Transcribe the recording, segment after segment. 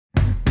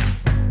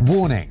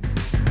Warning: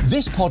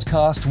 this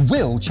podcast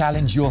will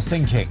challenge your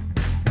thinking.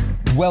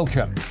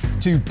 Welcome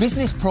to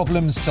Business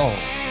Problems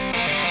Solved.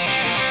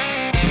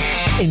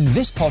 In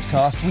this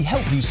podcast, we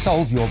help you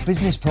solve your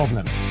business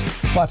problems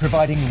by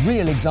providing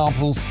real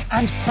examples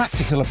and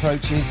practical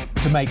approaches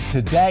to make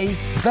today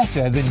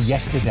better than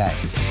yesterday.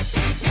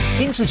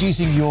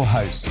 Introducing your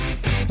host,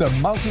 the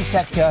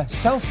multi-sector,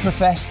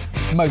 self-professed,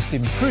 most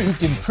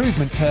improved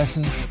improvement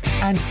person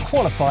and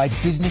qualified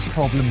business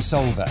problem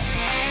solver,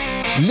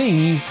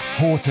 Lee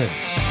Horton.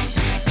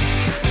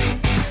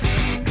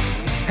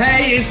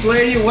 Hey, it's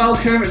Lee.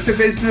 Welcome to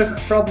Business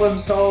Problem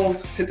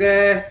Solved.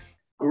 Today,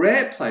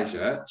 great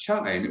pleasure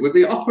chatting with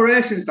the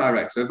Operations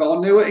Director of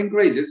our newer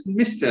ingredients,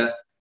 Mr.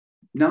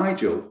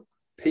 Nigel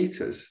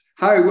Peters.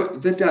 How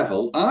the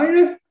devil are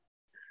you?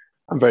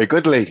 I'm very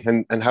good, Lee.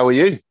 And how are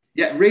you?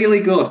 Yeah, really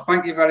good.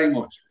 Thank you very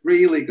much.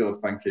 Really good.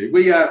 Thank you.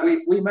 We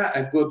met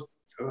a good,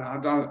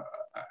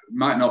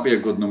 might not be a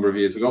good number of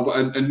years ago,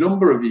 but a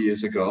number of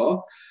years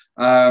ago,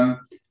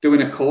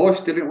 doing a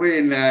course, didn't we,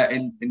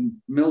 in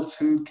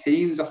Milton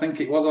Keynes, I think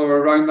it was, or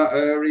around that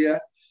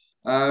area.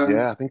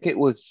 Yeah, I think it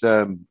was,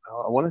 I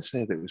want to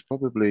say that it was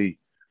probably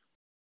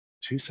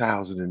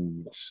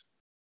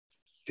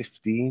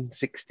 2015,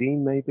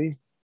 16 maybe.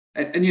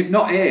 And you've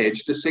not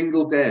aged a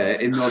single day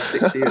in those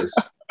 6 years.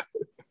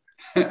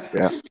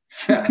 Yeah.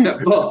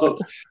 but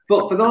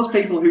for those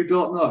people who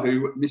don't know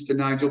who Mr.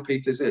 Nigel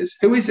Peters is,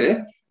 who is he,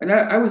 and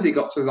how has he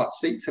got to that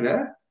seat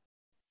today?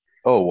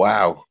 Oh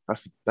wow,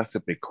 that's a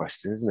big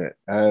question, isn't it?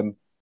 Do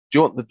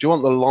you want the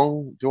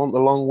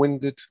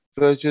long-winded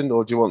version,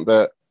 or do you want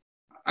the?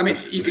 I mean,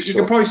 you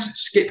can probably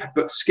skip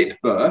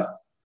birth.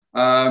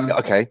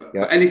 Okay. Yeah.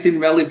 But anything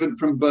relevant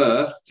from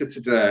birth to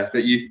today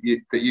that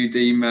you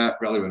deem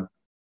relevant.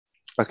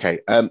 Okay.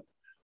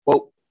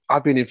 Well,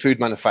 I've been in food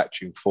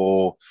manufacturing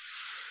for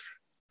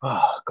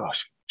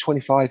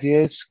 25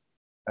 years.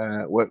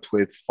 Worked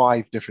with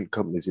 5 different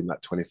companies in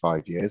that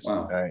 25 years,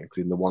 wow.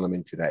 Including the one I'm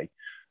in today.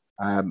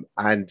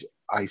 And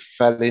I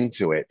fell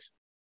into it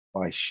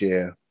by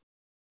sheer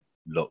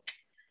luck.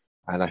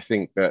 And I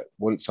think that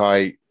once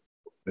the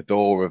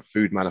door of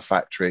food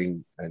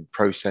manufacturing and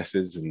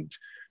processes and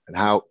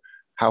how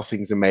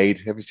things are made,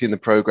 have you seen the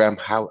program?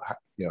 How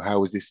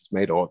is this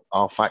made, or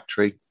our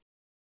factory?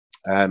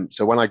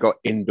 So when I got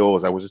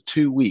indoors, I was a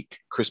 2-week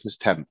Christmas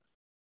temp.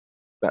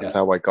 That's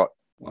how I got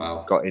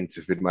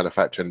into food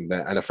manufacturing.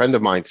 And a friend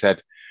of mine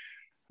said,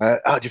 do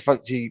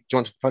you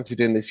want to fancy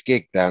doing this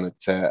gig down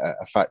at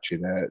a factory?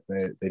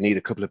 They need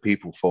a couple of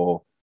people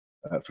for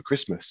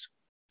Christmas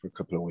for a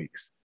couple of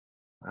weeks.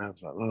 And I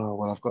was like, oh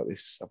well, I've got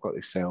this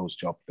sales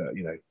job that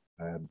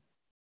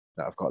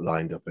that I've got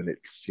lined up, and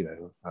it's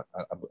I'm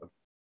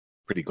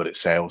pretty good at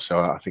sales, so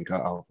I think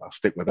I'll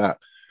stick with that.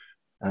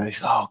 And he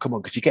said, oh come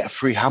on, because you get a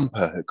free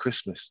hamper at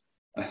Christmas.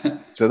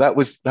 So that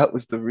was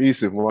the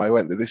reason why I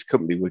went to this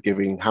company. We're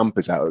giving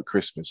hampers out at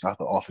Christmas. I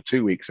thought, for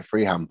 2 weeks a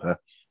free hamper.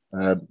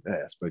 I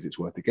suppose it's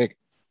worth a gig.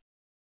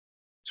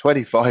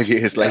 25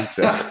 years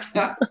later.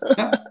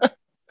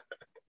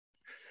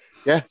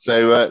 Yeah,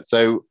 so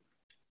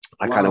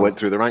I kind of went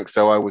through the ranks.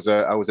 So I was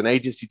an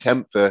agency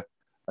temp or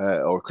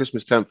a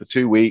Christmas temp for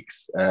 2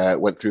 weeks.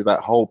 Went through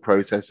that whole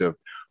process of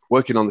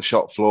working on the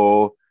shop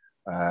floor,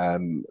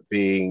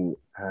 working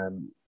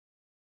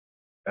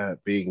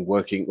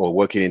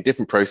in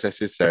different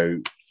processes. So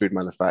food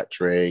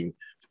manufacturing,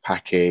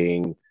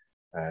 packing,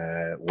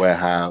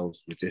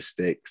 warehouse,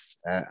 logistics,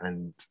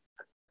 and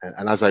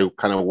as I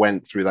kind of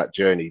went through that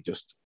journey,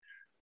 just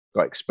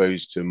got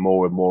exposed to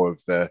more and more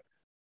of the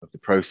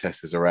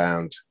processes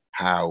around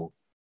how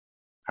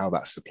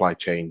that supply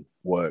chain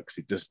works.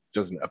 It just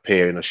doesn't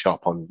appear in a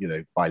shop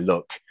by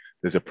luck.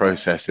 There's a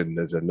process and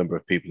there's a number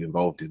of people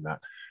involved in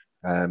that.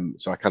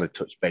 So I kind of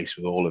touched base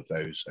with all of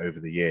those over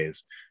the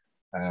years,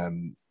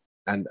 and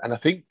I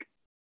think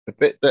the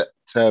bit that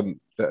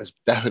has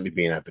definitely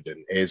been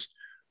evident is,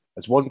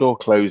 as one door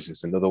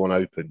closes, another one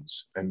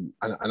opens. And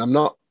I'm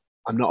not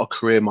a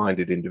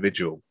career-minded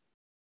individual.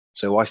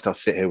 So whilst I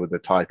sit here with the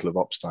title of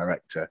Ops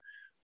Director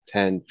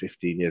 10,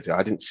 15 years ago,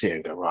 I didn't sit here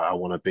and go, right, I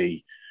want to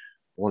be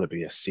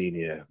a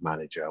senior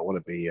manager. I want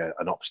to be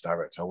an Ops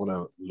Director. I want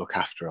to look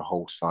after a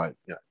whole site.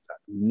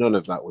 None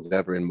of that was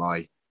ever in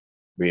my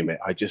remit.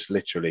 I just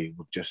literally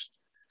would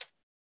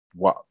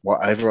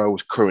whatever I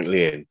was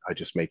currently in, I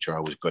just made sure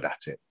I was good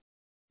at it.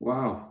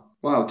 Wow.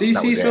 Do you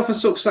see yourself as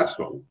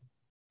successful?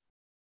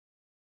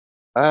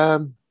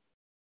 From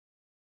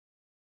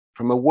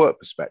a work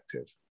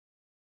perspective,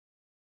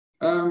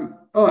 I'll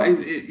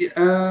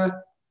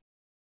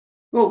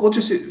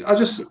just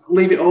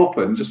leave it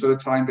open just for the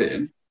time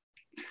being.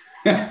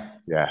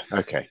 Yeah.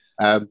 Okay.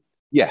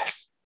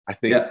 Yes, I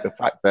think the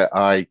fact that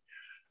I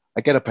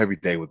get up every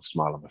day with a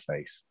smile on my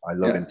face. I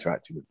love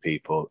interacting with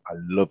people. I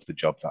love the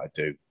job that I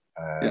do.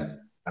 And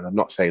I'm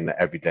not saying that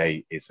every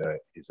day is a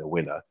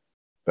winner,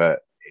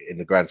 but in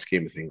the grand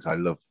scheme of things, I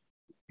love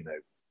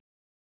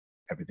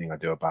everything I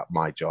do about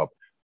my job,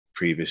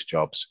 previous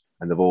jobs,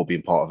 and they've all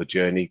been part of a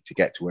journey to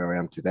get to where I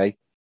am today.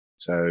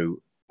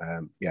 So I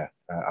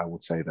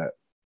would say that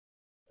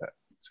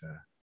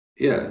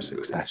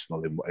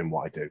successful in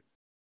what I do.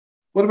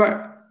 What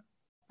about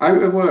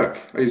out of work?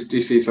 Do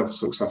you see yourself as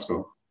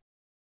successful?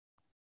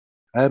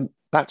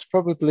 That's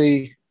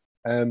probably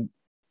a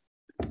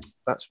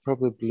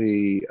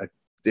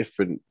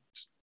different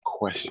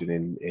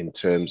question in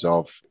terms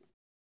of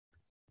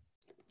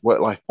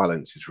work-life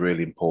balance is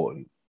really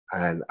important.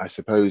 And I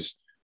suppose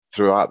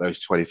throughout those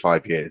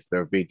 25 years,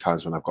 there have been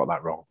times when I've got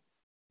that wrong.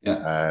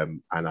 Yeah.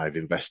 And I've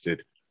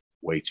invested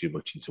way too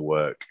much into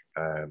work,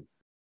 and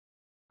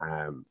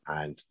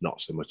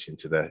not so much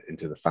into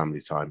the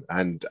family time.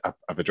 And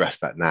I've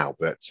addressed that now,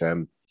 but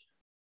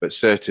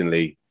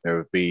certainly there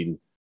have been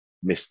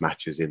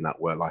mismatches in that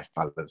work-life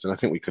balance. And I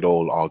think we could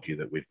all argue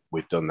that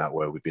we've done that,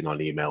 where we've been on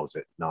emails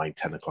at 9,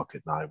 10 o'clock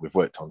at night. We've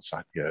worked on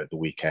Saturday at the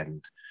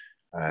weekend.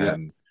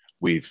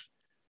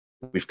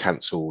 We've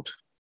cancelled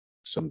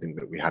something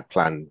that we had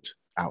planned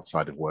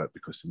outside of work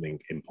because something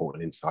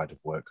important inside of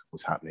work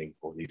was happening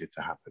or needed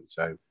to happen.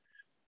 So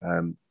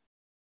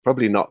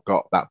probably not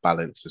got that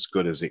balance as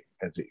good as it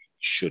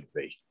should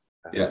be.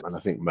 And I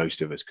think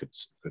most of us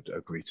could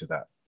agree to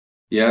that.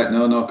 Yeah,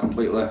 no,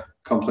 completely.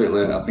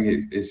 I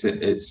think it's a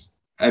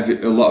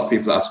lot of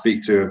people that I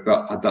speak to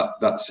have had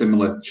that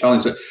similar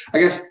challenge. So I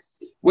guess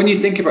when you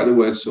think about the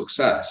word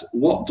success,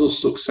 what does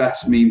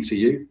success mean to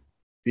you?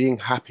 Being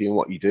happy in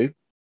what you do.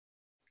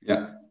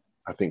 Yeah,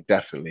 I think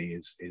definitely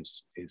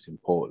is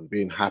important.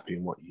 Being happy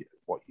in what you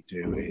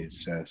do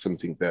is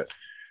something that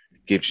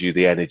gives you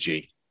the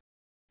energy,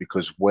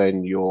 because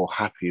when you're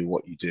happy in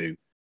what you do,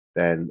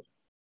 then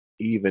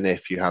even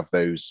if you have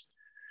those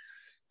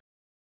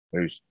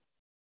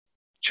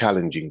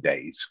challenging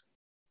days,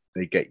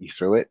 they get you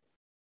through it.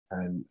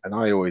 And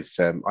I always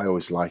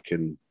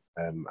liken,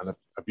 and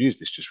I've used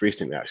this just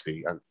recently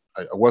actually.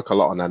 I work a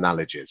lot on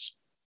analogies,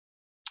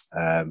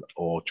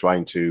 or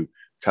trying to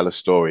tell a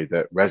story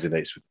that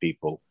resonates with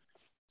people,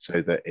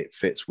 so that it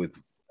fits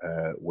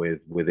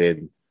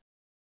within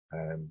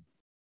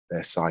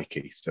their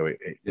psyche, so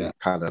it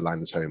kind of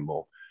lands home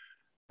more.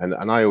 And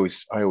I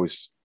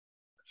always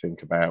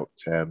think about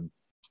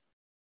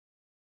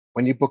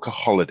when you book a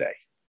holiday,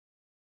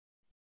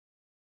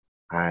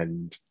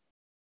 and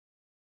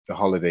the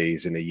holiday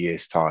is in a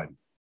year's time,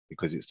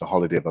 because it's the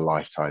holiday of a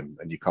lifetime,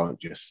 and you can't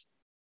just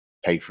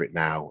pay for it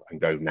now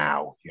and go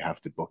now. You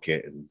have to book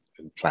it and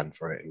plan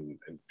for it and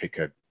pick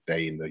a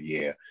day in the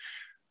year,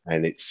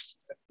 and it's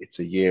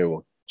a year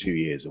or 2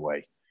 years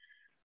away.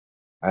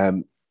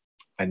 And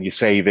you're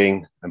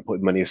saving and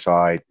putting money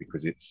aside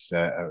because it's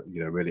a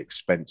really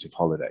expensive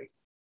holiday.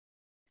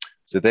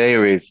 So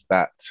there is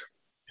that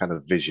kind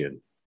of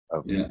vision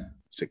of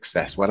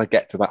success. When I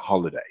get to that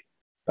holiday,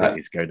 that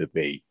is going to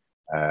be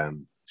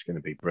it's going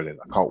to be brilliant.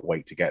 I can't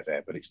wait to get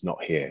there, but it's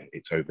not here.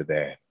 It's over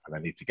there, and I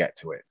need to get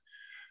to it.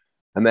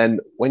 And then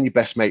when your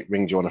best mate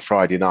rings you on a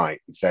Friday night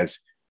and says,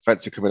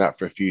 fancy coming out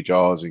for a few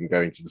jars and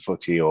going to the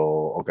footy,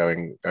 or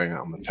going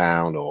out on the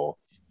town, or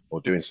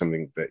doing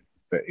something that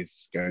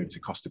is going to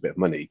cost a bit of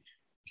money,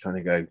 you kind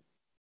of go,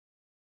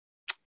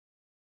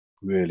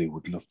 really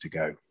would love to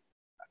go,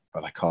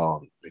 but I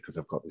can't, because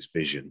I've got this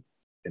vision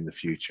in the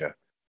future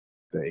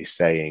that is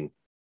saying,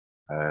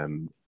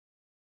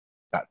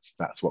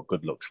 that's what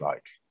good looks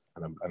like,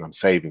 and I'm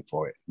saving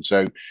for it. And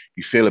so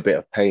you feel a bit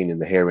of pain in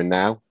the here and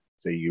now.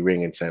 So you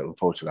ring and say,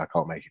 unfortunately, I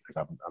can't make it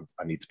because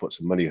I need to put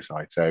some money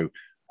aside. So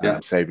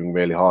I'm saving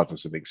really hard for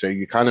something. So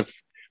you kind of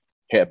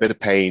hit a bit of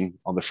pain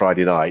on the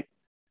Friday night,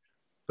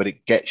 but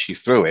it gets you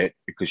through it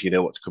because you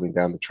know what's coming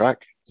down the track.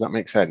 Does that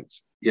make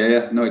sense?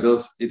 Yeah. No, it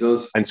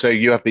does. And so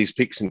you have these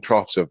peaks and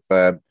troughs of,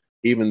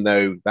 even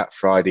though that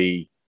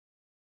Friday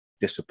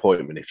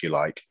disappointment, if you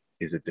like,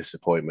 is a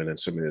disappointment and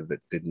something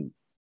that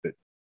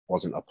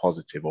wasn't a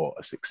positive or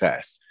a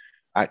success,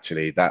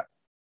 actually that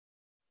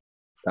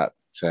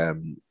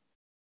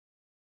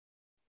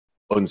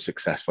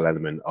unsuccessful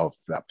element of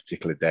that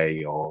particular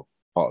day or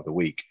part of the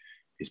week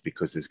is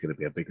because there's going to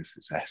be a bigger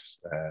success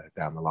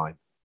down the line.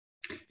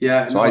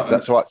 Yeah,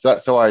 so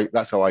that's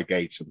how I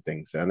gauge some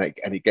things, and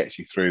it gets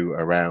you through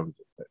around.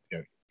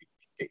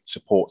 It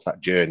supports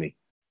that journey.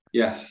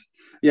 Yes.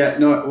 Yeah.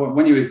 No.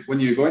 When you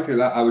were going through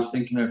that, I was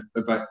thinking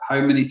about how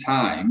many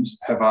times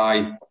have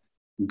I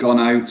gone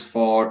out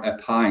for a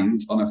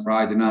pint on a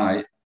Friday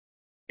night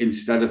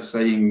instead of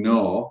saying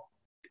no,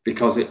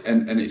 because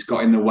it's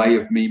got in the way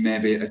of me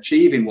maybe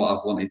achieving what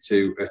I've wanted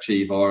to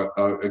achieve, or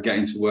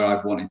getting to where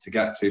I've wanted to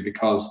get to,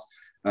 because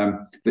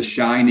the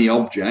shiny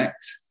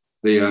object,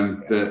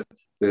 the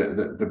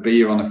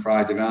beer on a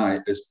Friday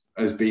night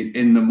has been,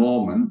 in the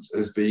moment,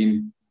 has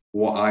been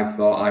what I've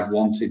thought I've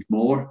wanted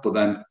more, but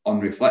then on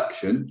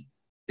reflection,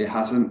 it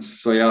hasn't.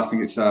 So I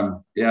think it's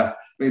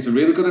it's a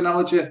really good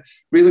analogy.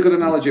 Really good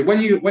analogy. When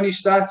you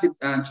started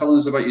telling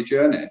us about your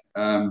journey,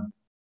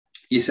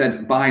 you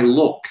said by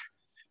luck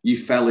you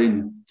fell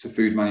into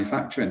food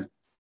manufacturing.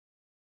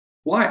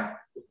 Why?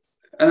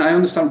 And I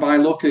understand by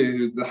luck,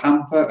 the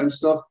hamper and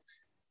stuff.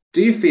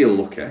 Do you feel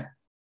lucky?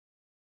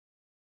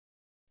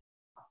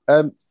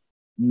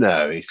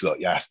 No, it's luck.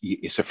 Yes,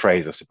 it's a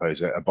phrase, I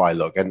suppose, by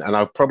luck, and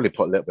I'll probably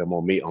put a little bit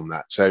more meat on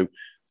that. So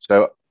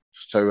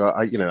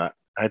I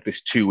had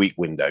this 2-week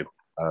window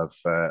of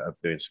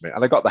doing something,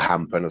 and I got the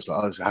hamper, and I was like,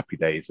 oh, it was happy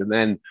days. And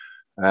then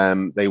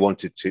they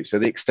wanted to, so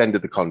they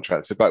extended the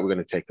contract. So, like, we're going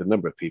to take a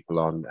number of people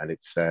on, and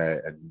it's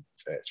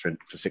for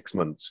 6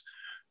 months.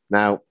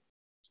 Now,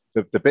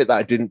 the bit that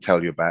I didn't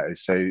tell you about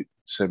is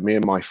so me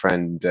and my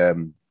friend,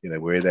 we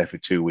were there for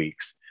 2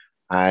 weeks,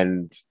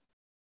 and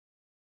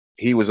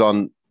he was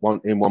in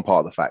one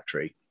part of the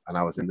factory, and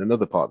I was in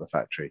another part of the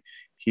factory.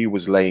 He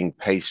was laying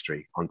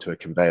pastry onto a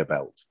conveyor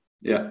belt.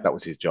 Yeah, that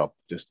was his job,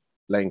 just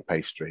laying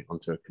pastry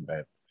onto a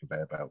conveyor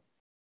belt.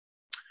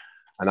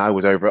 And I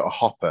was over at a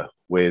hopper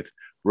with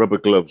rubber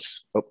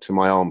gloves up to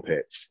my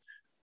armpits,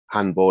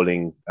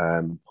 handballing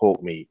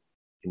pork meat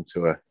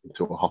into a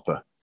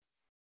hopper,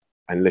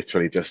 and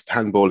literally just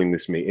handballing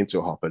this meat into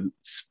a hopper,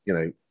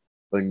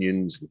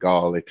 onions and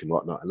garlic and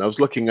whatnot. And I was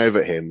looking over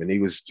at him, and he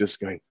was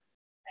just going,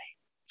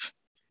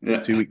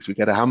 yeah. 2 weeks we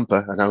get a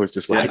hamper, and I was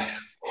just like,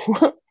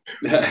 what?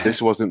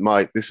 This wasn't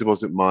my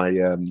thoughts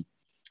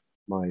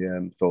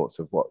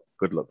of what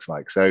good looks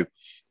like. So,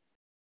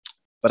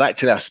 but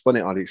actually I spun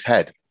it on its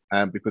head,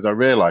 because I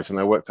realized, and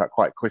I worked out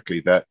quite quickly,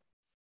 that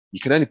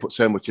you can only put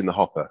so much in the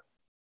hopper,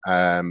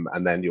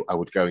 and then I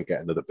would go and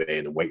get another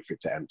bin and wait for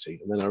it to empty.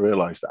 And then I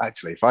realized that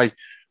actually, if I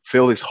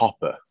fill this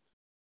hopper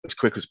as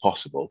quick as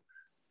possible,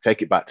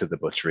 take it back to the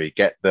butchery,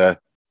 get the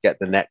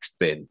next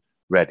bin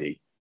ready,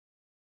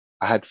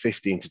 I had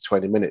 15 to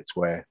 20 minutes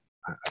where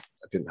I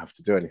didn't have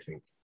to do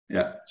anything.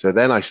 Yeah. So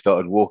then I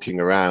started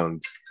walking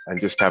around and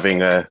just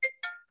having a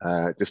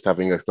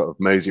sort of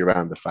mosey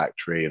around the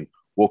factory, and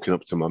walking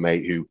up to my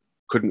mate who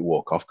couldn't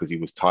walk off because he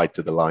was tied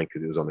to the line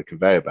because it was on the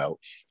conveyor belt.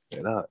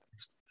 And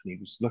he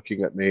was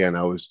looking at me, and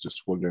I was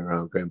just wandering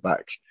around, going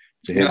back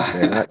to him,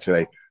 saying,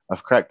 actually,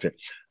 I've cracked it.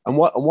 And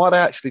what I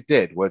actually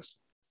did was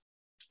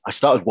I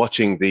started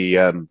watching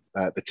the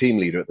team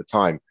leader at the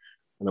time,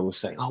 and I was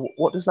saying, oh,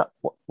 what does that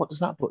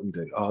button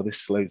do? Oh, this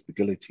slows the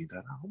guillotine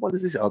down. Oh, what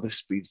is this? Oh, this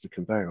speeds the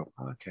conveyor up.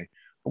 Oh, okay.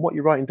 And what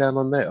you're writing down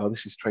on there? Oh,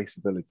 this is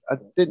traceability. I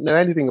didn't know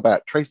anything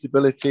about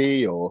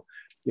traceability or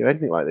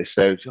anything like this.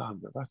 So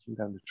I'm writing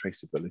down the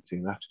traceability,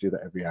 and I have to do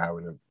that every hour,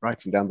 and I'm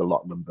writing down the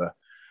lot number.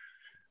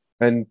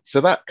 And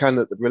so that kind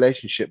of the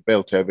relationship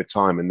built over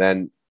time. And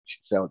then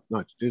she'd say, oh,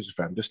 no, do us a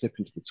favor, just nip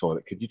into the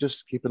toilet. Could you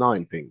just keep an eye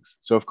on things?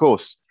 So of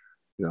course,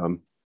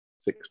 I'm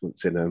 6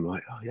 months in, and I'm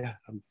like, oh yeah,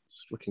 I'm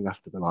just looking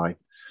after the line.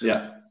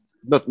 Yeah.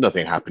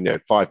 Nothing happened,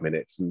 5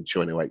 minutes, and she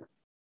went away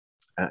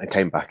and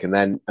came back. And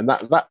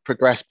that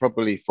progressed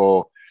probably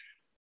for,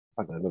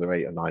 I don't know, another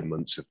 8 or 9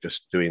 months of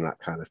just doing that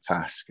kind of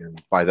task.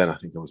 And by then I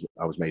think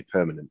I was made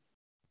permanent.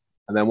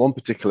 And then one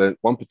particular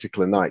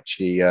night,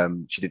 she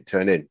didn't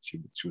turn in.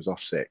 She was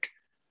off sick,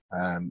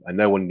 and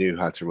no one knew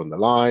how to run the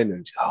line.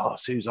 And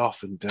Sue's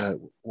off, and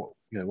what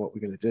are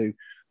we going to do?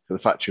 So the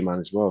factory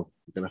manager, well,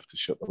 we're going to have to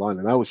shut the line.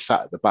 And I was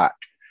sat at the back,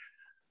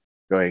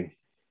 going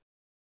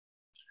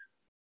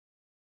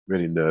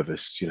really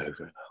nervous,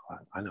 going,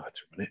 I know how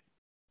to run it.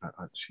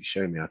 She's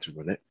showing me how to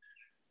run it.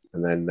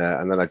 And then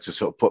I just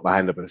sort of put my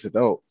hand up and I said,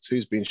 oh,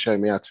 Sue's been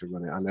showing me how to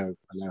run it. I know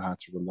how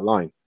to run the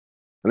line.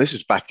 And this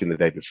was back in the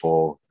day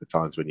before the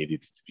times when you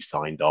needed to be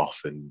signed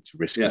off and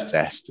risk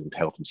assessed and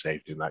health and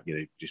safety and that,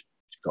 just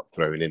got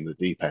thrown in the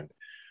deep end.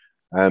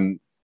 And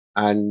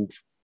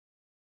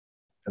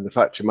the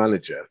factory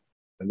manager,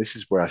 and this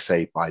is where I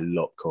say by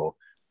luck, or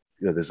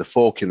there's a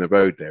fork in the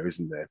road there,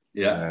 isn't there?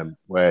 Yeah.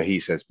 Where he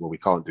says, well, we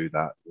can't do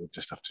that. We'll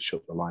just have to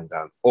shut the line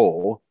down.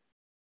 Or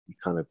he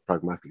kind of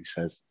pragmatically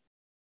says,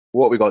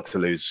 what we got to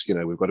lose?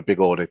 We've got a big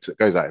order that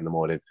goes out in the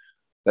morning.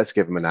 Let's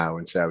give him an hour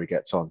and see how he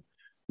gets on.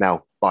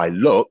 Now, by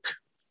luck,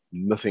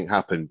 nothing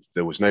happened.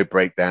 There was no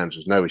breakdowns. There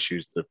was no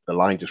issues. The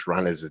line just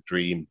ran as a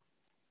dream.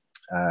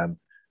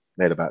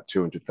 Made about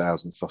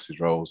 200,000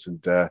 sausage rolls.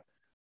 And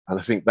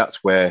I think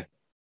that's where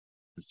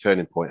the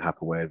turning point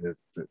happened, where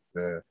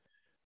the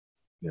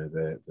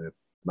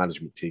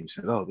management team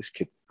said, oh, this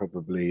kid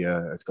probably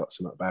has got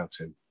something about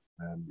him.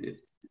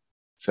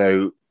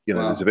 So,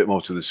 Wow. There's a bit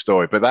more to the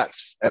story, but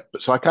that's,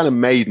 so I kind of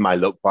made my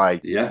look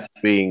by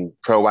being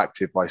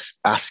proactive, by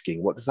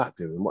asking, what does that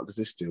do? And what does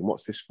this do? And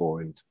what's this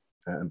for?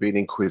 And being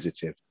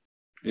inquisitive.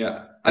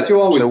 Yeah. Had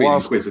you always been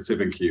inquisitive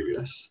and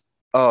curious?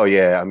 Oh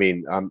yeah. I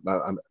mean,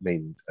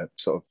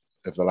 sort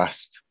of the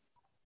last,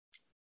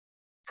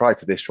 prior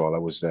to this role, I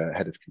was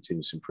head of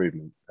continuous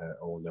improvement,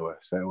 or NOAA.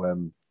 So,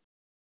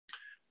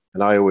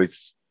 and I've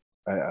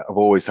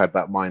always had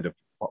that mind of,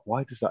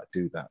 why does that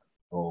do that?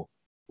 Or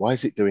why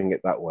is it doing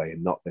it that way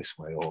and not this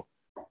way? Or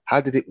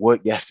how did it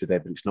work yesterday,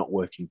 but it's not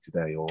working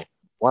today? Or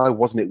why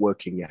wasn't it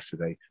working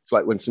yesterday? It's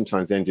like when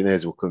sometimes the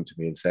engineers will come to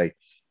me and say,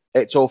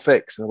 it's all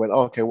fixed. And I went,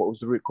 oh, okay, what was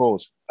the root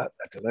cause? I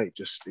don't know.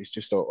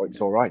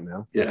 It's all right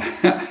now.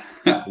 Yeah.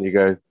 And you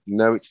go,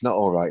 no, it's not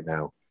all right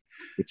now.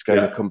 It's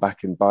going to come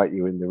back and bite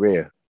you in the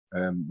rear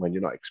when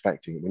you're not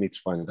expecting it. We need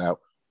to find out,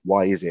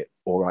 why is it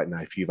all right now?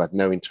 If you've had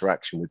no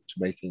interaction with to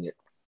making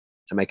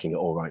it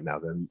all right now,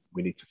 then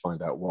we need to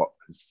find out what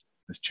has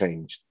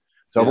changed.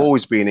 So I've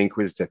always been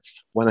inquisitive.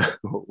 When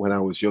I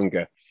was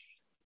younger,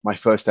 my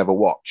first ever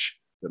watch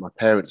that my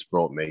parents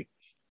brought me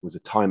was a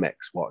Timex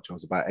watch. I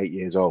was about 8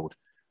 years old.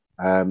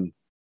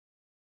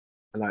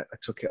 I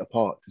took it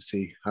apart to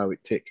see how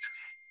it ticked.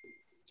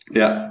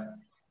 Yeah,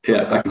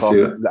 yeah, I can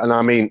see that. And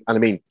I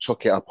mean,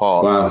 took it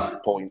apart to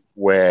the point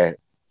where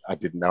I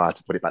didn't know how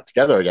to put it back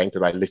together again,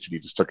 because I literally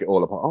just took it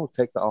all apart. Oh,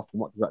 take that off,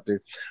 and what does that do?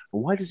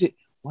 And why does it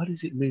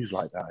move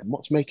like that? And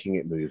what's making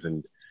it move?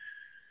 And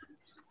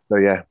so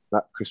yeah,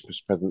 that Christmas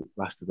present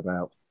lasted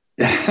about.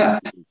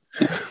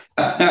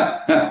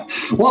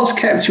 What's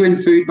kept you in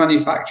food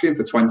manufacturing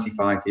for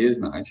 25 years,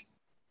 Nigel?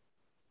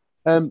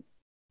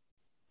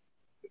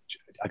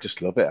 I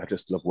just love it. I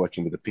just love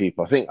working with the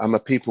people. I think I'm a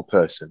people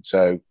person.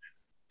 So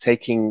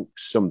taking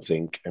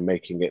something and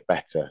making it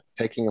better,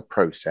 taking a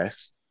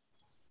process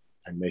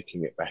and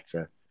making it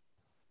better,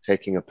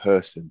 taking a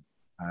person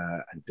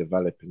and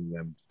developing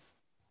them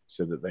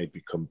so that they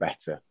become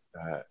better.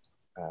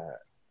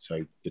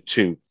 So the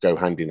two go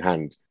hand in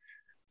hand.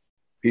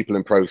 People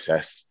and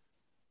process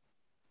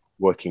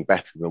working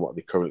better than what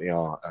they currently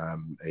are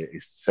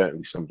is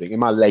certainly something in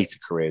my later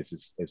careers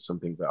is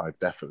something that it's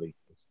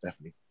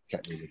definitely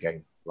kept me in the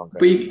game longer.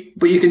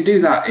 But you can do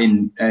that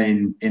in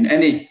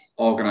any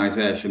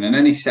organisation, in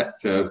any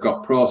sector. Have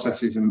got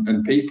processes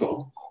and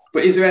people.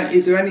 But is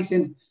there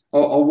anything,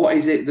 or what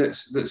is it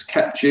that's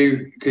kept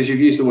you? Because you've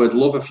used the word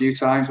love a few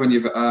times when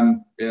you're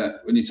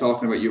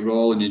talking about your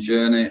role and your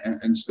journey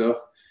and stuff.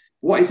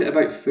 What is it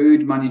about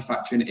food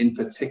manufacturing in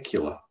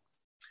particular?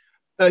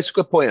 No, it's a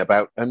good point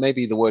about, and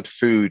maybe the word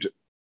food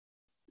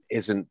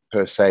isn't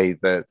per se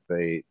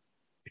the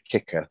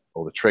kicker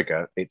or the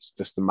trigger. It's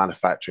just the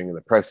manufacturing and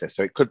the process.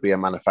 So it could be a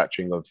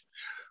manufacturing of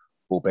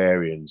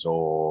barbarians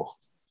or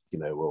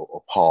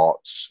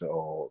parts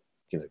or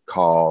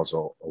cars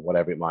or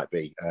whatever it might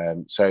be.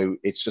 So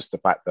it's just the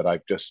fact that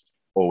I've just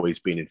always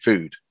been in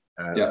food.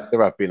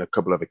 There have been a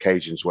couple of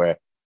occasions where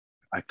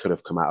I could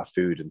have come out of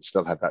food and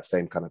still had that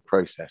same kind of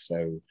process.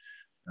 So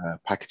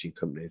packaging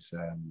companies,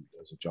 there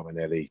was a job I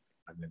nearly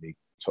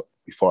took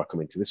before I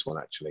come into this one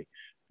actually,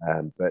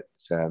 but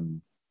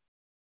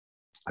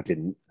I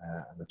didn't,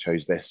 and I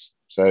chose this.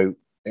 So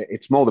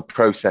it's more the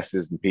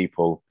processes and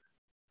people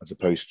as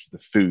opposed to the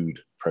food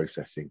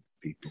processing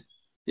people.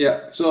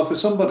 Yeah. So for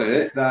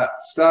somebody that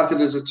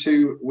started as a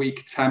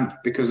 2-week temp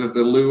because of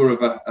the lure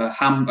of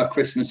a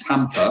Christmas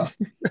hamper,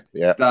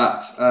 yeah,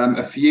 that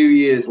a few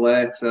years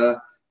later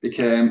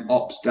became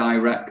ops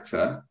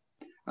director,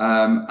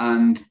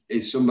 and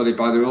is somebody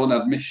by their own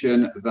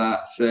admission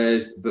that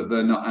says that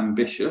they're not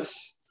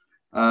ambitious,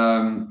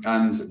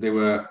 and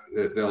they're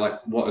like,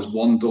 what is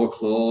one door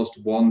closed,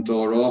 one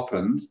door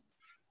opened?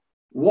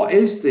 What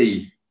is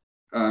the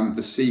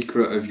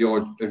secret of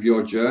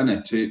your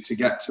journey to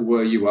get to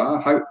where you are?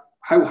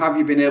 How have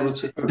you been able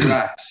to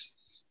progress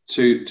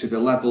to the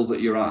level that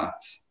you're at?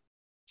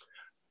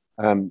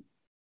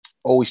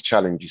 Always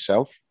challenge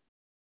yourself.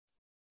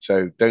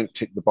 So don't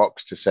tick the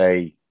box to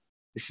say,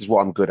 this is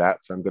what I'm good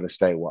at, so I'm going to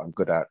stay at what I'm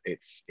good at.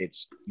 It's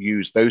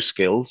use those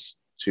skills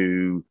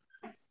to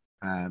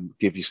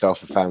give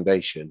yourself a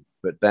foundation,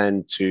 but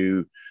then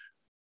to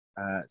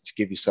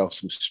give yourself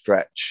some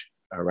stretch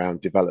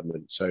around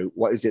development. So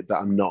what is it that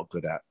I'm not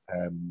good at?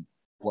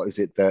 What is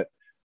it that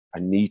I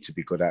need to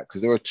be good at?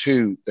 Because there are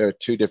two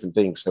different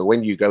things. So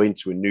when you go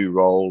into a new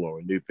role or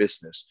a new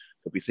business,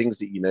 there'll be things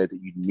that you know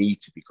that you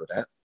need to be good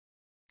at,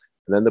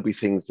 and then there'll be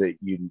things that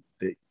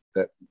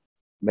that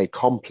may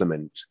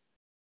complement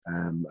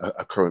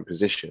a current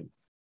position,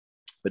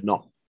 but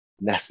not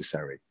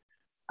necessary.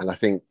 And I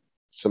think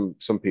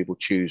some people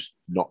choose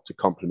not to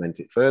complement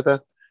it further,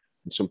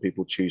 and some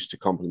people choose to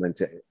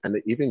complement it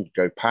and even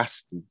go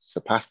past and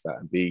surpass that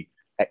and be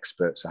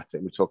experts at it.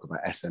 And we talk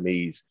about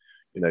SMEs,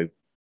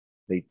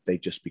 they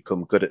just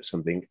become good at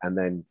something and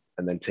then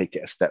take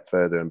it a step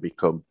further and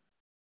become,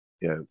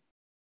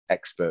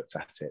 experts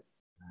at it.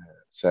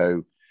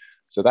 So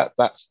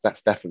that's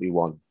definitely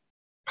one.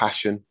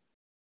 Passion,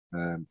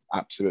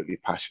 absolutely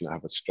passionate. I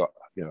have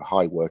a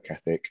high work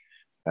ethic,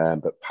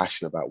 but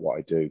passionate about what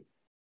I do.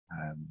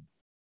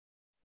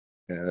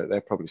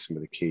 They're probably some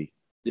of the key.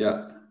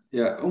 Yeah.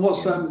 And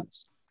what's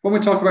when we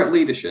talk about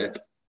leadership,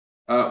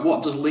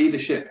 what does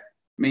leadership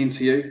mean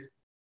to you?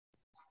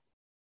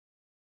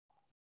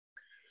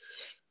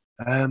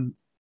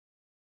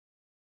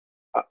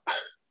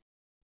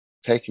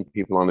 Taking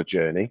people on a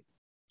journey,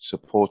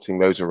 supporting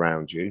those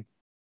around you.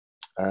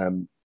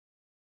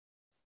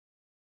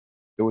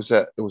 There was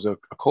a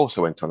course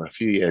I went on a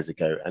few years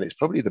ago, and it's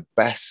probably the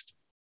best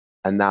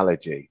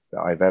analogy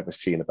that I've ever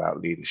seen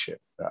about leadership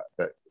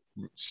that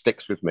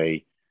sticks with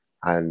me.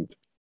 And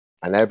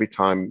every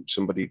time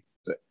somebody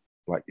that,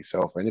 like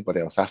yourself or anybody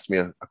else, asks me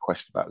a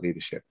question about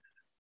leadership,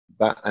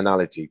 that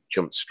analogy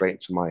jumped straight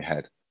into my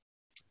head.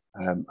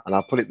 And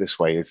I'll put it this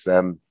way: is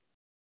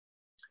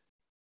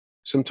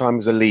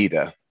sometimes a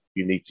leader,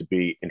 you need to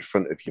be in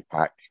front of your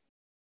pack,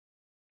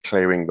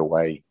 clearing the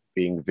way,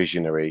 being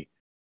visionary,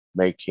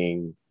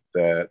 making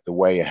the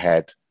way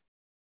ahead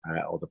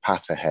or the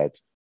path ahead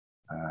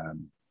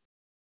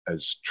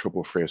as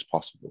trouble-free as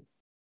possible.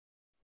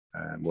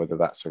 Whether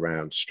that's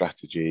around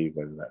strategy,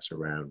 whether that's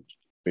around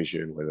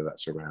vision, whether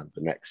that's around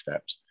the next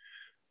steps.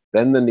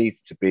 Then there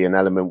needs to be an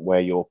element where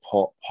you're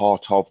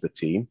part of the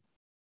team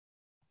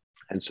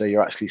And so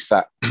you're actually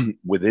sat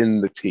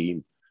within the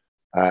team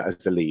as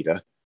the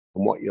leader.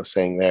 And what you're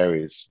saying there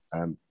is,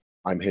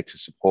 I'm here to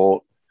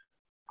support.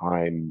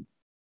 I'm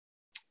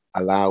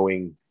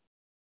allowing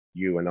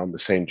you and on the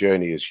same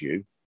journey as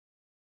you.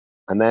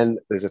 And then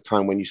there's a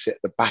time when you sit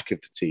at the back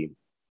of the team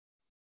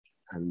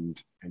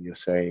and you're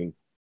saying,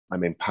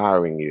 I'm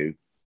empowering you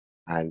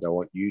and I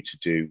want you to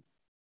do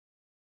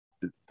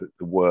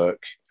the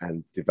work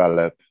and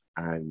develop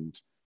and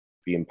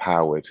be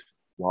empowered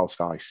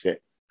whilst I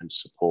sit and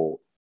support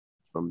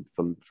from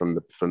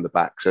the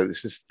back. So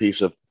it's this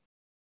piece of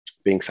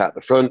being sat at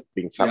the front,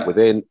 being sat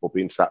within, or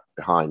being sat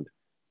behind.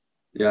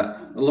 Yeah,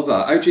 I love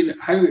that.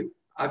 How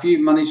have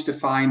you managed to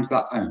find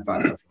that? In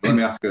fact, let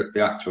me ask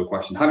the actual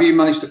question. Have you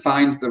managed to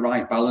find the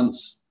right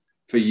balance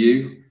for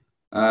you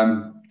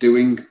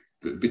doing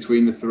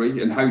between the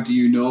three? And how do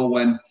you know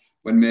when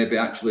maybe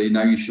actually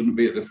now you shouldn't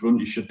be at the front,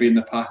 you should be in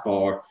the pack,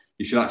 or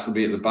you should actually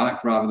be at the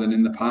back rather than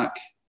in the pack?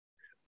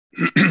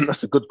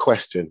 That's a good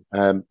question.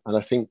 And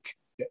I think,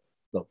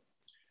 look,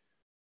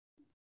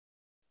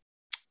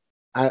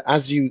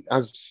 as you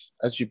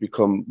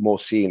become more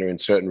senior in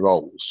certain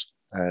roles,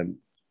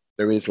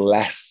 there is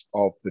less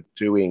of the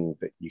doing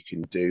that you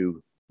can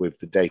do with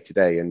the day to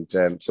day. And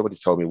somebody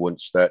told me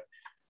once that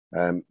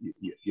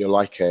you're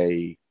like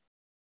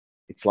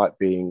it's like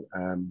being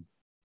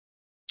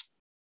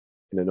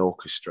in an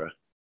orchestra,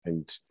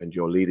 and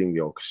you're leading the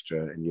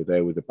orchestra, and you're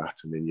there with the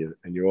baton,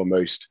 and you're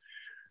almost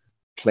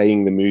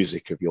playing the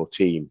music of your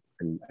team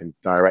and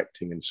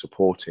directing and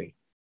supporting.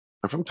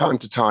 And from time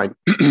to time,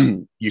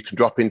 you can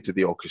drop into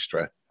the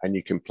orchestra and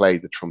you can play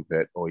the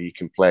trumpet, or you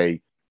can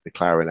play the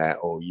clarinet,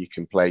 or you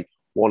can play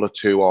one or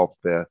two of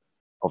the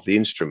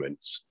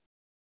instruments,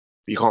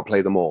 but you can't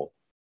play them all.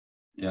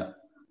 Yeah,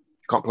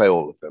 you can't play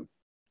all of them.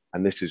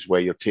 And this is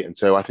where you're and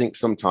so I think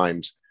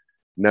sometimes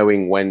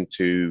knowing when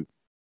to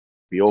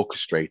be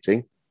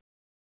orchestrating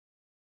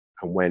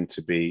and when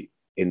to be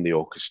in the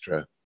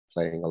orchestra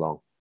playing along.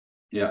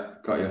 Yeah,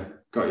 got you.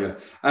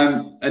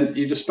 And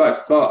you just sparked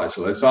a thought,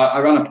 actually. So I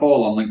ran a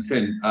poll on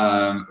LinkedIn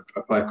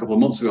a couple of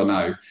months ago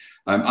now,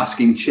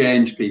 asking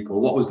change people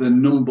what was the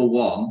number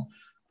one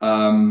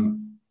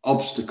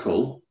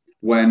obstacle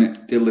when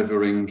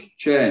delivering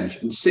change,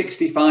 and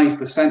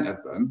 65%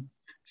 of them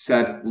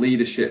said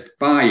leadership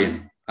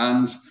buy-in.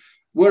 And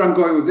where I'm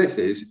going with this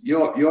is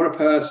you're a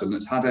person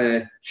that's had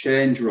a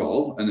change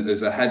role and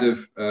as a head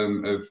of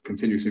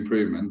continuous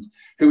improvement,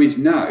 who is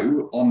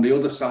now on the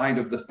other side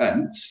of the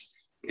fence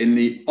in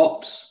the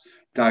ops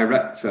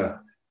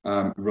director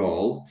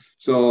role.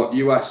 So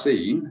you are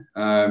seen,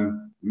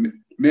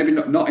 maybe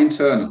not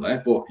internally,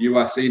 but you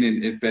are seen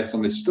in based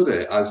on this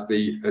study as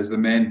the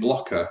main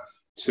blocker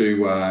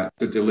to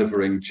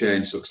delivering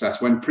change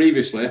success, when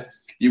previously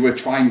you were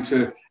trying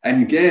to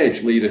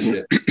engage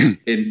leadership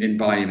in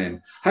buying in.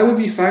 How have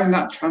you found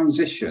that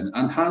transition,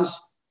 and has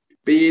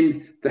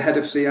being the head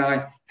of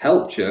CI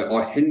helped you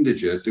or hindered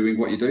you doing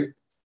what you do?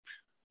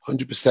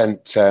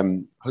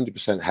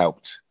 100%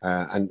 helped,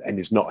 and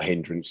it's not a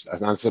hindrance.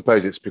 And I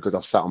suppose it's because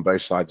I've sat on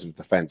both sides of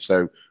the fence.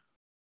 So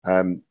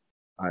I've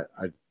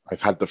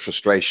had the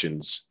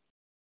frustrations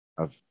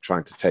of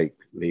trying to take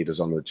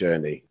leaders on the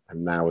journey,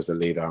 and now as the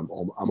leader, I'm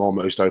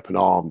almost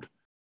open-armed,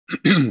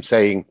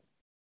 saying,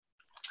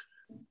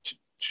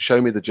 "Show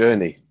me the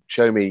journey.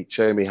 Show me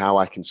how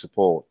I can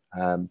support."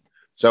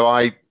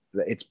 So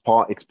it's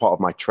part of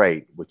my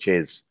trait, which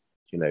is,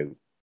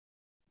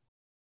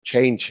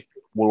 change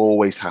will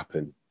always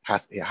happen.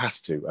 It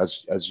has to,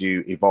 as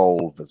you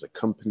evolve as a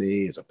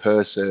company, as a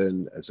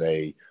person, as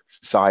a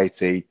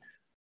society.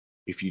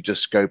 If you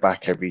just go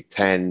back every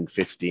 10,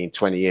 15,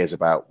 20 years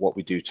about what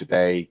we do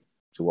today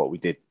to what we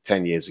did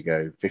 10 years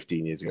ago,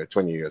 15 years ago,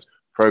 20 years,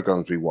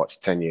 programs we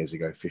watched 10 years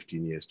ago,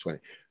 15 years, 20,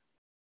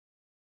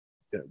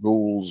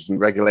 rules and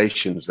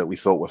regulations that we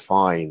thought were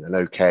fine and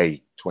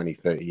okay 20,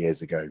 30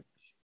 years ago,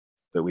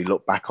 that we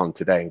look back on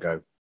today and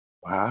go,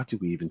 wow, how do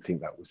we even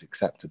think that was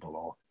acceptable?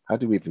 Or how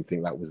do we even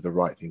think that was the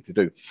right thing to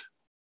do?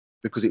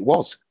 Because it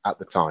was at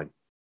the time,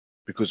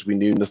 because we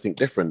knew nothing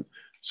different.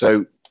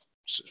 So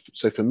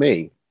for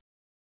me,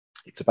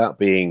 it's about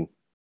being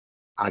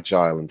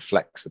agile and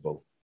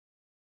flexible.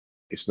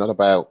 It's not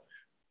about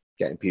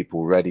getting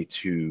people ready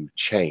to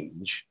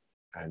change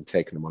and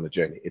taking them on a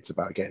journey. It's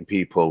about getting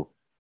people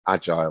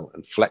agile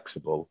and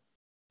flexible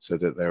so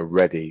that they're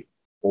ready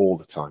all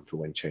the time for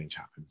when change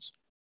happens.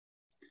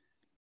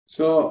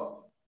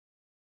 So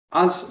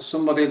as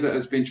somebody that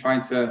has been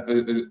trying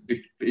to,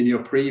 in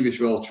your previous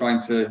role,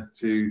 trying to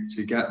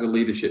get the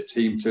leadership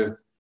team to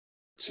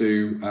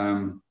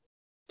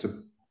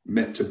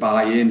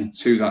buy in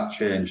to that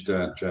change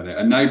journey,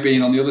 and now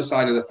being on the other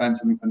side of the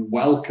fence and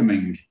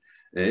welcoming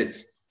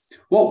it,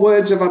 what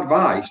words of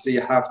advice do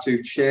you have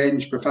to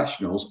change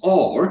professionals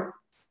or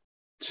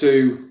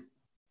to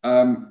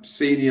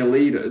senior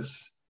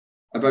leaders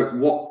about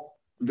what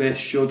they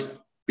should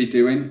be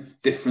doing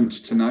different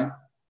to now?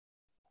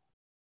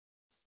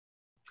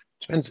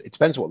 It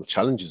depends what the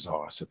challenges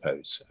are, I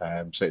suppose.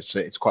 So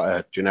it's quite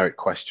a generic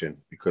question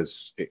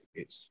because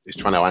it's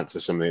trying to answer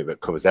something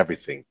that covers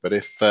everything. But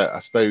if I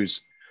suppose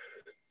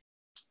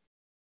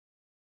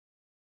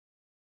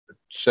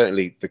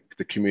certainly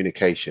the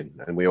communication,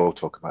 and we all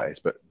talk about it,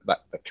 but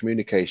that the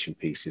communication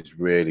piece is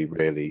really,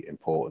 really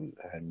important.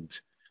 And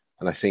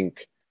I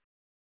think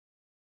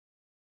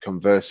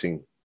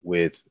conversing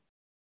with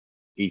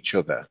each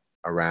other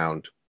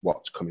around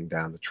what's coming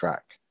down the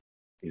track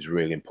is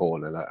really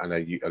important. And I know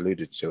you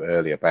alluded to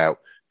earlier about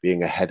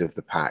being ahead of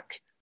the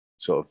pack,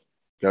 sort of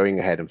going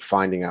ahead and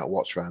finding out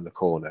what's around the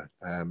corner.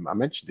 I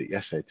mentioned it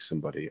yesterday to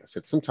somebody. I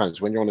said,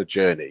 sometimes when you're on a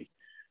journey,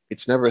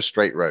 it's never a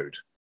straight road.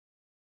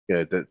 You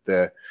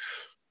know,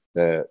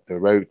 the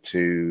road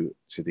to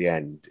the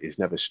end is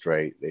never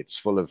straight. It's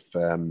full of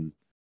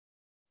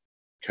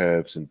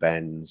curves and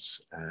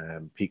bends,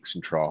 peaks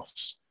and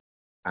troughs.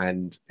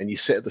 And you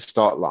sit at the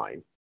start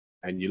line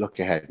and you look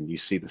ahead and you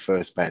see the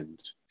first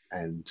bend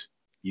and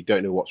you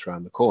don't know what's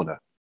around the corner.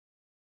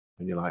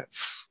 And you're like,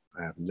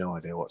 I have no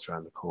idea what's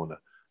around the corner.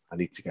 I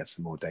need to get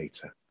some more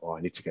data, or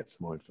I need to get some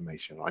more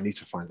information, or I need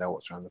to find out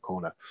what's around the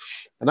corner.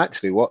 And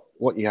actually what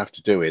you have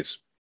to do is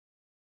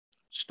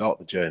start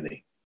the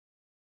journey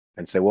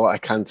and say, what I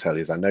can tell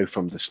is I know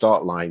from the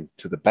start line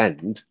to the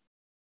bend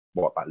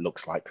what that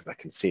looks like because I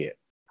can see it.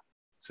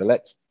 So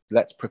let's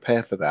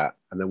prepare for that.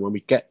 And then when we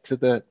get to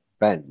the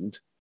bend,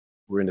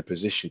 we're in a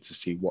position to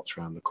see what's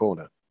around the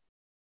corner.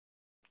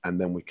 And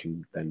then we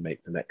can then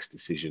make the next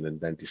decision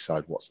and then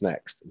decide what's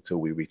next until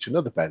we reach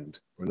another bend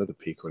or another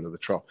peak or another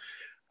trough.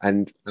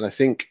 And I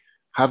think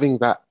having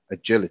that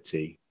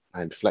agility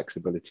and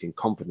flexibility and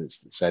confidence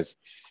that says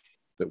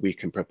that we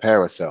can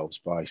prepare ourselves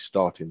by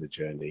starting the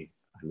journey,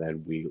 and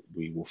then we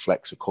will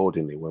flex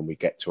accordingly when we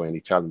get to any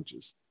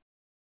challenges,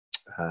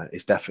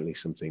 is definitely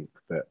something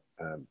that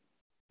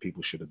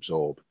people should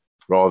absorb,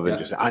 rather than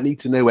just say, I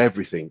need to know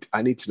everything.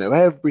 I need to know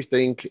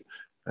everything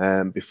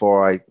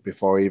before I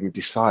even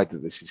decide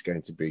that this is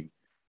going to be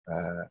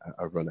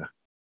a runner.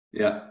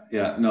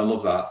 Yeah, no,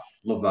 love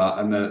that,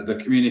 and the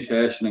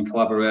communication and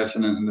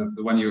collaboration, and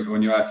when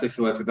you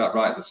articulated that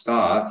right at the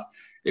start,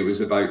 it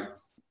was about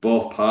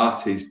both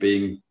parties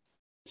being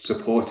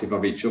supportive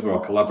of each other,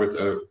 or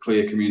collaborative,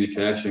 clear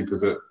communication,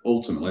 because they're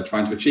ultimately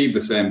trying to achieve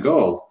the same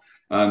goal.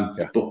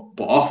 But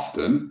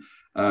often,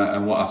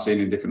 and what I've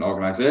seen in different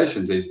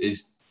organisations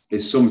is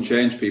some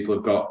change people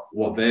have got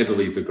what they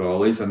believe the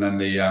goal is, and then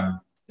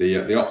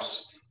the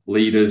ops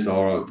leaders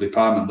or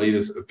department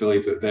leaders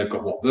believe that they've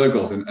got what their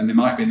goals, and there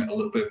might be a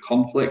little bit of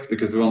conflict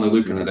because they're only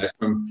looking at it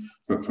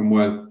from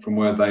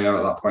where they are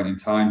at that point in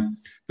time.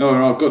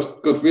 No,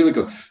 good, really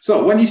good.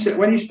 So when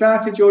you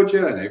started your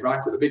journey right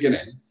at the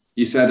beginning,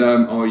 you said,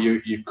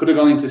 you could have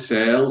gone into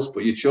sales,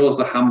 but you chose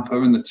the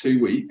hamper and the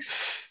 2 weeks.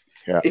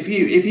 Yeah. If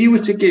you were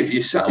to give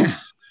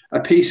yourself a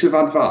piece of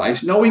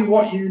advice, knowing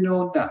what you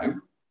know now,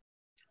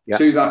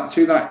 to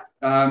that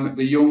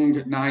the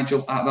young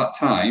Nigel at that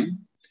time,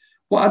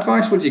 what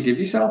advice would you give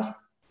yourself?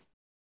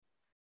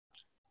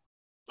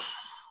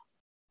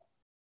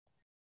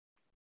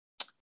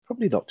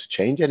 Probably not to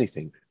change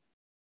anything.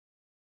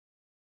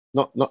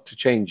 Not to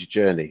change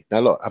your journey.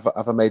 Now, look,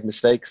 have I made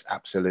mistakes?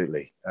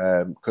 Absolutely.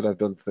 Could I have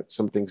done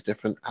some things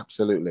different?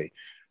 Absolutely.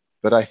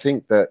 But I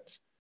think that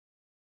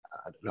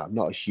I'm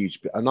not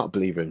a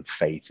believer in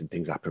fate and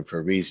things happen for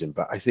a reason.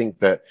 But I think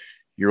that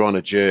you're on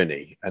a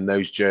journey, and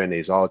those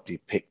journeys are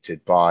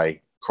depicted by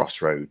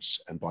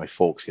crossroads and by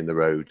forks in the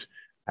road.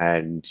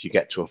 And you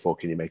get to a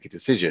fork and you make a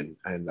decision.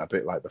 And a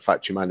bit like the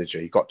factory manager,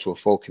 he got to a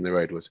fork in the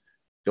road, was,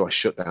 do I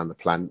shut down the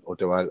plant, or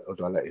do I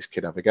let this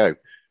kid have a go?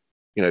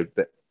 You know,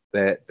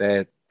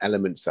 they're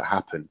elements that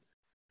happen.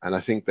 And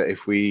I think that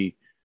if we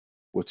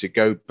were to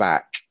go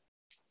back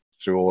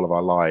through all of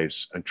our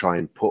lives and try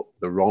and put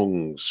the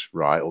wrongs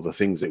right, or the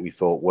things that we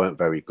thought weren't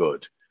very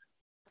good,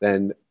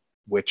 then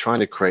we're trying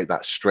to create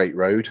that straight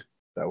road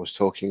that I was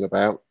talking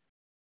about.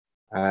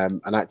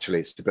 And actually,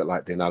 it's a bit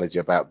like the analogy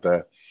about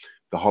the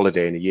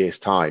holiday in a year's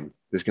time.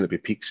 There's going to be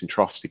peaks and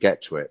troughs to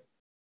get to it.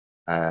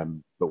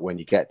 But when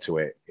you get to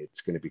it,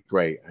 it's going to be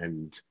great.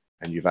 And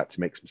you've had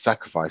to make some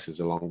sacrifices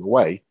along the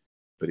way,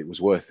 but it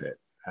was worth it.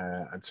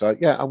 And so,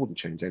 I wouldn't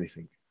change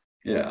anything.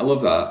 Yeah, I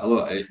love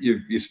that.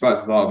 You spoke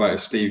to thought about a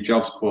Steve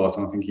Jobs quote,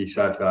 and I think he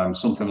said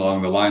something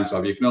along the lines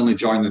of, you can only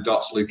join the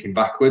dots looking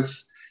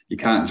backwards. You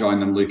can't join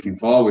them looking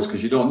forwards,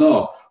 because you don't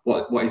know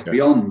what is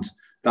beyond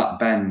that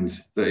bend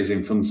that is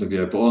in front of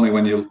you. But only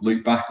when you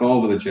look back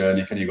over the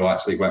journey can you go,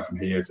 actually, it went from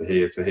here to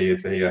here to here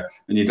to here.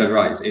 And you're dead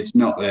right. It's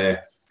not a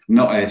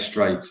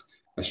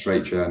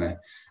straight journey.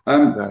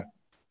 No.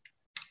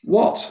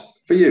 What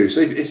for you? So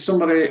if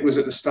somebody was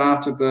at the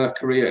start of their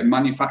career,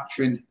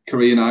 manufacturing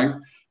career now,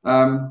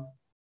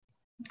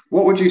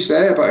 what would you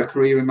say about a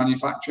career in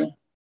manufacturing?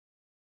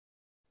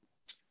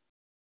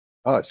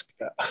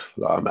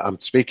 I'm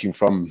speaking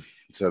from,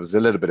 so there's a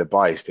little bit of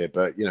bias here,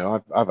 but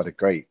I've had a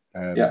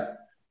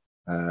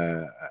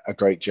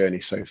great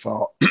journey so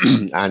far,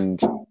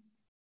 and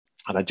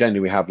I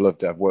genuinely have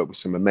loved it. I've worked with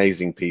some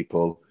amazing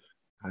people,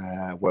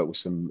 worked with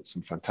some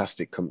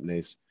fantastic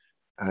companies,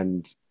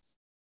 and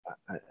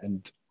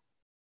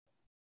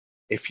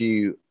if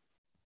you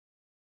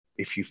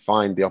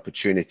find the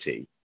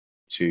opportunity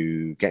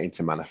to get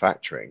into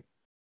manufacturing,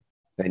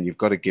 then you've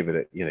got to give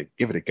it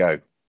a go,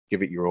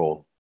 give it your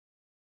all.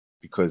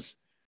 because,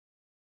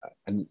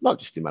 and not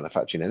just in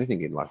manufacturing,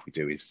 anything in life we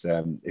do is,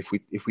 if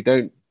we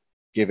don't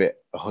give it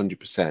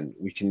 100%,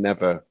 we can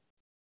never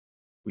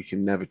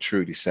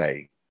truly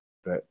say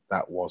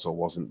that was or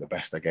wasn't the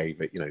best I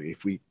gave it. You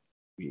know,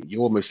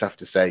 you almost have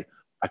to say,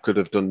 I could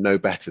have done no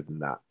better than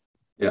that.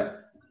 Yeah.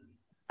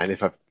 And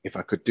if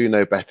I could do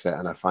no better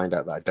and I find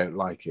out that I don't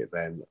like it,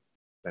 then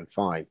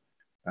fine.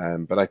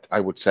 But I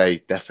would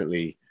say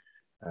definitely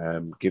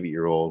give it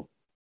your all.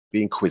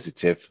 Be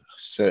inquisitive.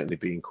 Certainly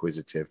be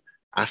inquisitive.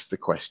 Ask the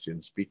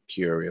questions. Be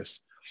curious.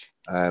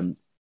 I'll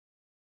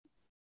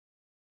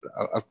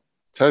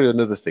tell you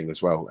another thing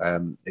as well.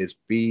 Is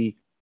be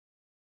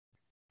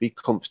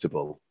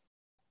comfortable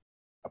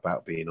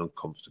about being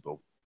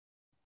uncomfortable.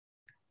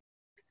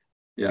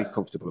 Yeah. Be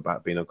comfortable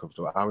about being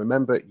uncomfortable. I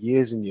remember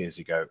years and years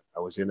ago, I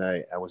was in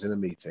a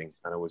meeting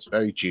and I was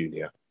very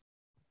junior,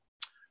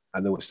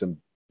 and there were some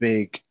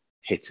big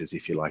hitters,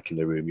 if you like, in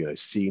the room. You know,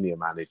 senior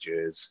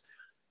managers,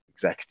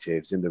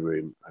 executives in the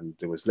room, and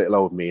there was little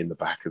old me in the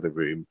back of the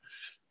room,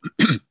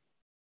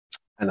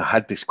 and I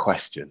had this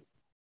question,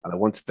 and I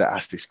wanted to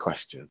ask this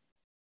question,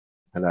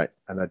 and I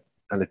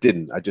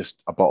didn't. I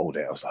bottled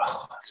it. I was like,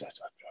 oh,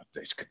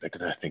 they're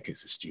going to think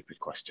it's a stupid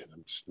question.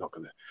 I'm just not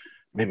going to.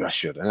 Maybe I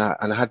should. And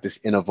I had this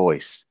inner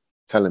voice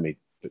telling me,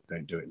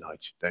 don't do it,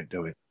 Nigel, don't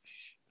do it.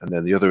 And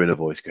then the other inner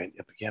voice going,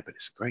 yeah, but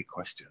it's a great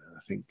question. And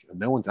I think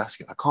no one's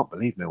asking. I can't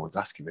believe no one's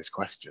asking this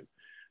question.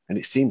 And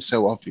it seems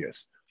so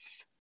obvious.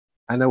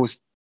 And I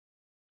was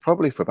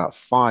probably for about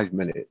 5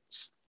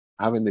 minutes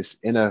having this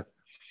inner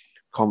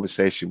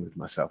conversation with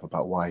myself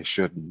about why I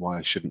should and why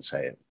I shouldn't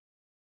say it.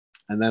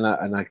 And then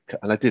I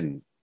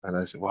didn't. And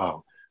I said,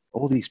 wow,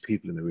 all these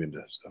people in the room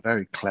are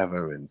very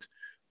clever and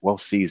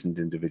well-seasoned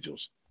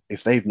individuals.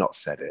 If they've not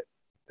said it,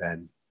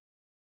 then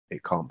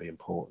it can't be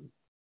important,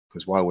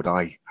 because why would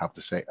I have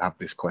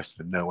this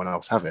question and no one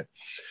else have it?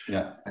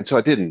 Yeah. And so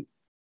I didn't.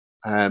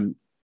 And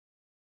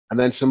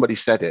then somebody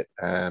said it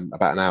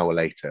about an hour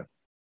later,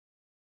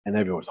 and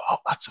everyone was like, oh,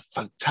 that's a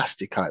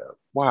fantastic idea.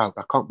 Wow,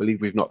 I can't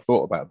believe we've not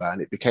thought about that.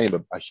 And it became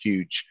a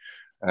huge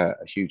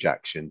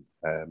action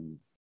and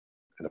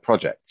a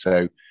project.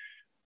 So,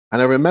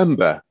 and I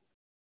remember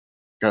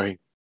going,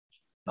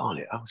 darn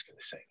it, I was going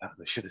to say that,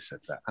 and I should have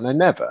said that, and I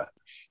never.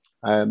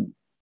 And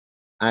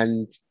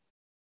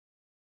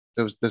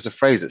there's a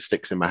phrase that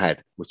sticks in my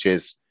head, which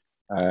is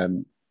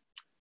 5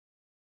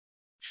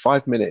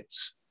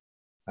 minutes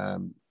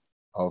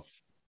of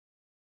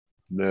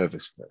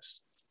nervousness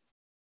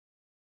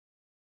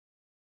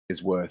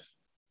is worth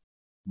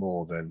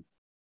more than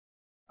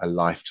a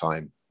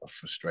lifetime of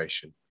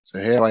frustration. So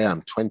here I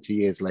am 20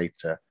 years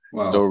later,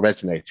 wow, still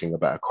resonating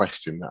about a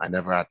question that I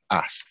never had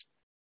asked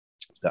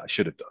that I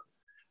should have done.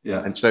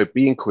 Yeah. And so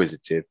be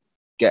inquisitive,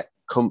 get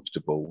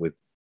comfortable with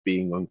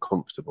being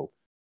uncomfortable.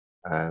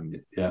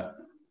 Yeah.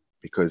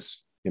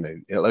 Because, you know,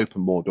 it'll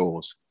open more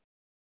doors.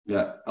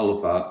 Yeah, I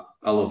love that.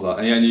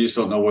 And you just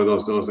don't know where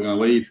those doors are going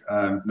to lead,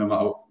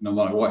 no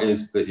matter what it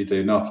is that you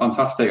do. No,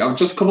 fantastic. I've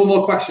just a couple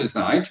more questions,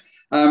 Nige.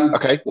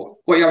 Okay. What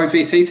are you having for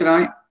your tea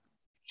tonight?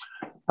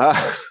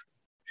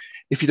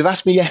 If you'd have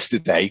asked me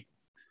yesterday,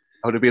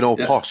 I would have been all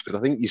posh, because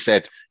I think you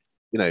said,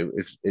 you know,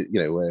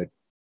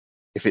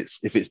 if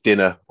it's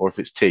dinner or if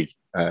it's tea.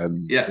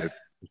 Yeah.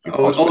 You know,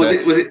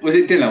 was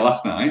it dinner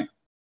last night?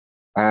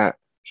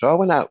 So I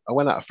went out.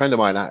 A friend of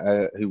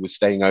mine who was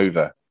staying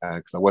over,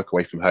 because I work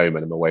away from home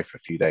and I'm away for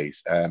a few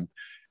days. So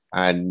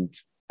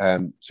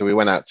we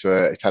went out to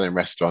an Italian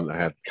restaurant. I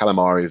had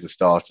calamari as a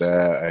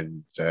starter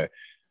and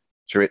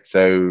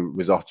chorizo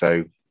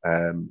risotto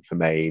for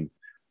main.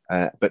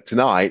 But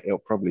tonight it'll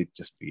probably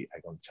just be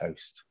egg on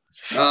toast.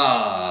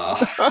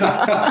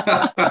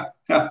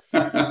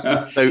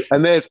 So,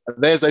 and there's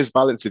those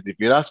balances. If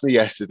you'd asked me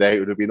yesterday, it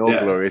would have been all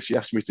glorious. You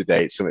asked me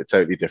today, it's something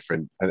totally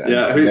different.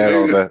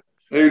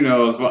 Who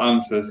knows what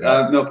answers?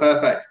 No,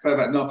 perfect.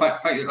 No,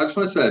 thank you. I just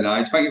want to say,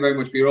 Nige, thank you very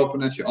much for your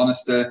openness, your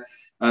honesty,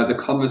 the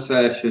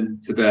conversation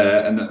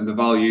today, and the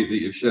value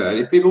that you've shared.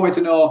 If people want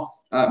to know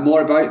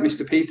more about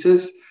Mr.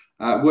 Peters,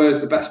 where's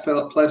the best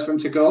place for them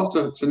to go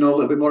to know a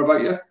little bit more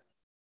about you?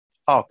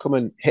 Oh, come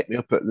and hit me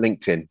up at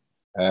LinkedIn.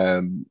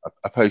 I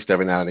post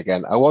every now and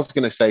again. I was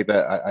going to say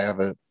that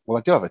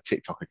I do have a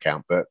TikTok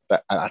account, but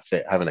that's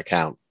it. I have an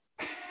account.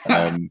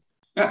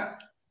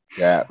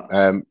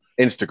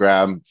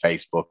 Instagram,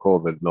 Facebook, all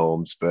the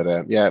norms, but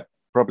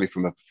probably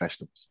from a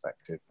professional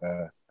perspective,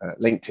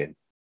 LinkedIn.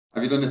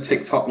 Have you done a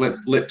TikTok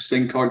lip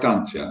sync or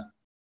dance yet?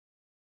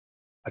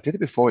 I did it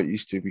before. It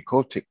used to be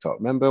called TikTok.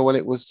 Remember when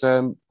it was,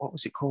 what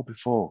was it called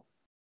before?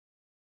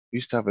 It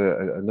used to have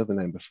another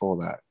name before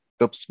that.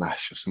 Dub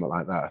Smash or something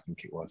like that, I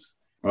think it was.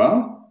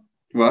 Well,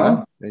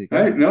 there you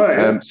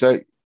go. So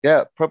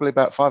yeah, probably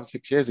about 5 or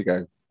 6 years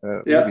ago,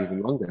 maybe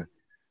even longer.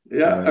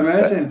 Yeah,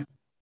 amazing.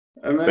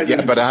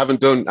 But I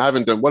haven't done.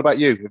 What about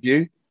you? Have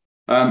you?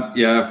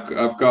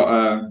 I've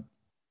got.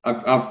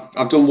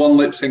 I've done one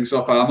lip sync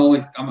so far.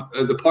 I'm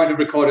at the point of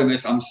recording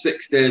this. I'm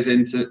 6 days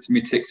into my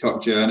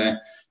TikTok journey.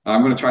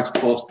 I'm going to try to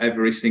post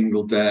every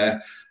single day.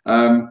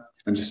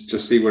 just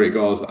see where it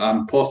goes.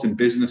 I'm posting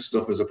business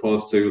stuff as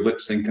opposed to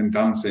lip sync and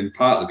dancing,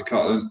 partly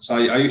because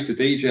I used to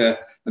DJ,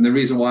 and the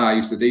reason why I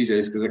used to DJ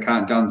is because I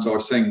can't dance or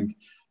sing.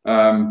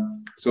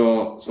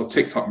 So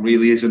TikTok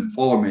really isn't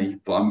for me,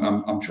 but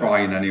I'm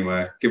trying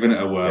anyway, giving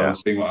it a whirl,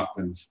 seeing what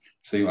happens.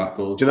 See what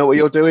happens. Do you know what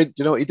you're doing? Do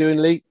you know what you're doing,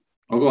 Lee?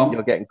 Oh, go on.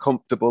 You're getting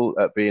comfortable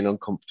at being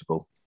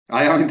uncomfortable.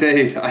 I am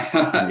indeed.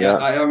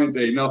 I am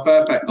indeed. No,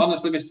 perfect.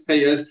 Honestly, Mr.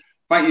 Peters,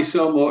 thank you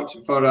so much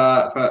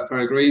for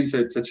agreeing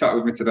to chat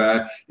with me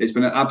today. It's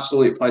been an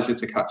absolute pleasure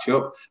to catch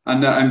up,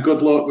 and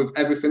good luck with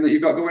everything that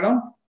you've got going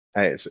on.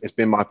 Hey, it's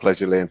been my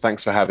pleasure, Liam.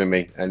 Thanks for having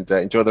me, and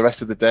enjoy the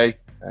rest of the day,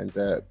 and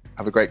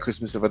have a great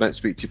Christmas if I don't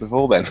speak to you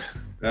before then.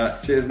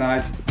 Cheers,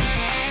 Nigel.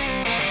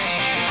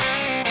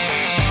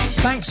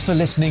 Thanks for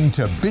listening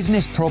to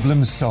Business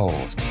Problems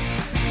Solved.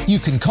 You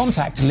can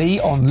contact Lee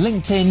on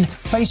LinkedIn,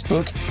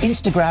 Facebook,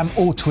 Instagram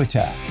or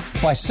Twitter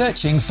by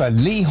searching for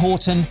Lee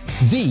Horton,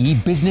 the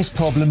Business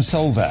Problem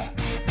Solver,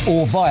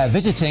 or via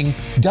visiting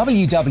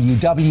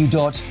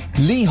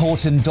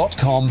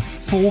www.leehorton.com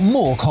for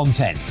more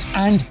content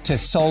and to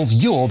solve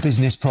your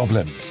business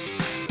problems.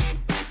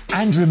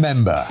 And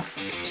remember,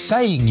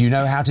 saying you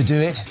know how to do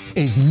it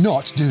is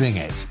not doing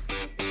it.